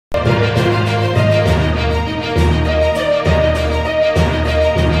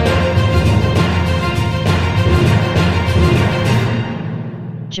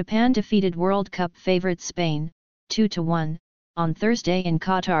Japan defeated World Cup favourite Spain, 2-1, on Thursday in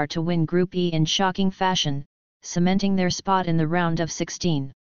Qatar to win Group E in shocking fashion, cementing their spot in the round of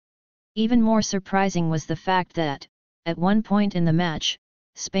 16. Even more surprising was the fact that, at one point in the match,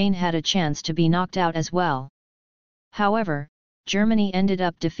 Spain had a chance to be knocked out as well. However, Germany ended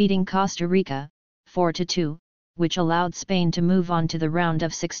up defeating Costa Rica, 4-2, which allowed Spain to move on to the round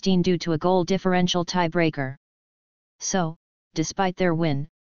of 16 due to a goal differential tiebreaker. So, despite their win,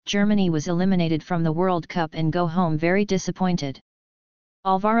 Germany was eliminated from the World Cup and go home very disappointed.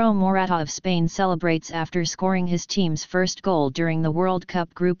 Alvaro Morata of Spain celebrates after scoring his team's first goal during the World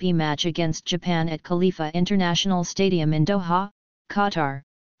Cup Group E match against Japan at Khalifa International Stadium in Doha, Qatar,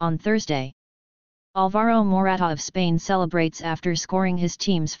 on Thursday. Alvaro Morata of Spain celebrates after scoring his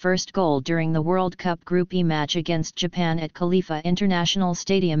team's first goal during the World Cup Group E match against Japan at Khalifa International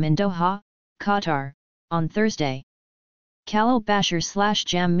Stadium in Doha, Qatar, on Thursday. Khalil Bashir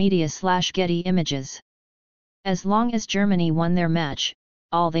 /Jam Media /Getty Images. As long as Germany won their match,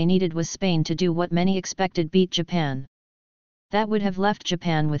 all they needed was Spain to do what many expected: beat Japan. That would have left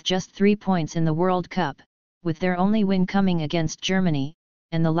Japan with just 3 points in the World Cup, with their only win coming against Germany,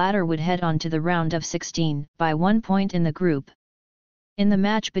 and the latter would head on to the round of 16 by 1 point in the group. In the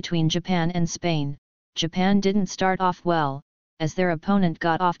match between Japan and Spain, Japan didn't start off well, as their opponent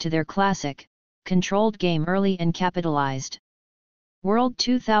got off to their classic, controlled game early and capitalized. World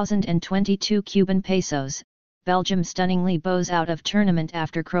 2022 Cuban pesos, Belgium stunningly bows out of tournament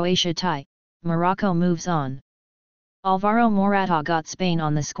after Croatia tie, Morocco moves on. Alvaro Morata got Spain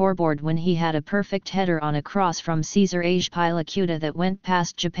on the scoreboard when he had a perfect header on a cross from Cesar Azpilicueta that went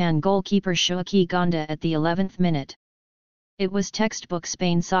past Japan goalkeeper Shuichi Gonda at the 11th minute. It was textbook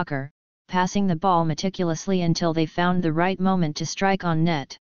Spain soccer, passing the ball meticulously until they found the right moment to strike on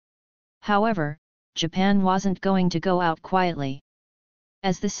net. However, Japan wasn't going to go out quietly.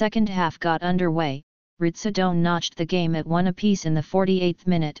 As the second half got underway, Ritsudown notched the game at 1 apiece in the 48th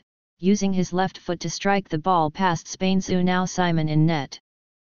minute, using his left foot to strike the ball past Spain's Unai Simon in net.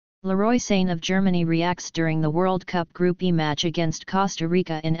 Leroy Sane of Germany reacts during the World Cup Group E match against Costa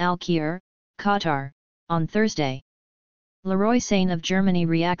Rica in Al Khair, Qatar, on Thursday. Leroy Sane of Germany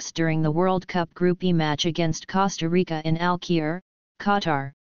reacts during the World Cup Group E match against Costa Rica in Al Khair,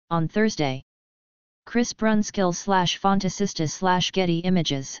 Qatar, on Thursday. Chris Brunskill /Fantasista /Getty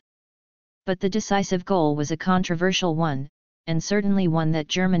Images. But the decisive goal was a controversial one, and certainly one that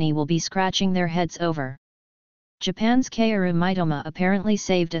Germany will be scratching their heads over. Japan's Kaoru Mitoma apparently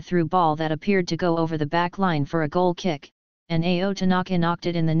saved a through ball that appeared to go over the back line for a goal kick, and Ao Tanaka knocked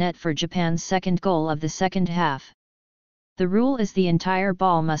it in the net for Japan's second goal of the second half. The rule is the entire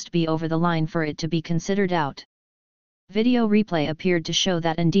ball must be over the line for it to be considered out. Video replay appeared to show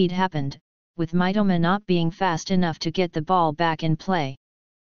that indeed happened, with Mitoma not being fast enough to get the ball back in play.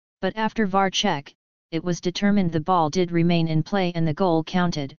 But after VAR check, it was determined the ball did remain in play and the goal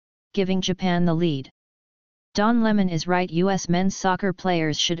counted, giving Japan the lead. Don Lemon is right: US men's soccer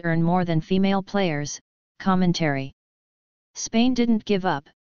players should earn more than female players. Commentary. Spain didn't give up,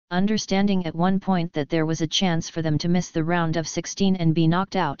 understanding at one point that there was a chance for them to miss the round of 16 and be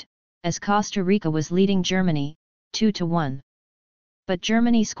knocked out, as Costa Rica was leading Germany, 2-1. But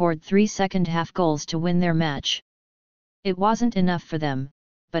Germany scored 3 second-half goals to win their match. It wasn't enough for them,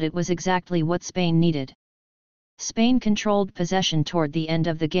 but it was exactly what Spain needed. Spain controlled possession toward the end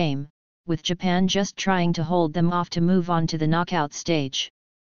of the game, with Japan just trying to hold them off to move on to the knockout stage.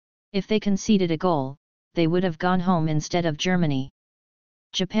 If they conceded a goal, they would have gone home instead of Germany.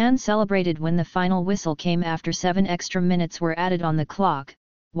 Japan celebrated when the final whistle came after 7 extra minutes were added on the clock,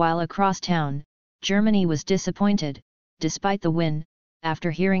 while across town, Germany was disappointed, despite the win,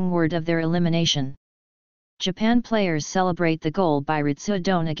 after hearing word of their elimination. Japan players celebrate the goal by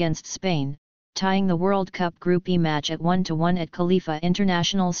Ritsudown against Spain, tying the World Cup Group E match at 1-1 at Khalifa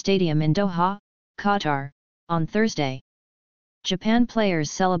International Stadium in Doha, Qatar, on Thursday. Japan players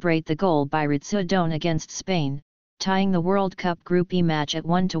celebrate the goal by Ritsudown against Spain, tying the World Cup Group E match at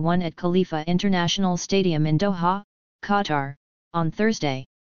 1-1 at Khalifa International Stadium in Doha, Qatar, on Thursday.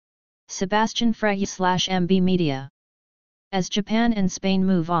 Sebastian Frey /MB Media. As Japan and Spain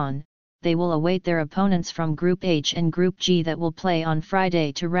move on, they will await their opponents from Group H and Group G that will play on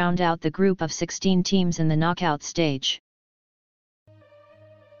Friday to round out the group of 16 teams in the knockout stage.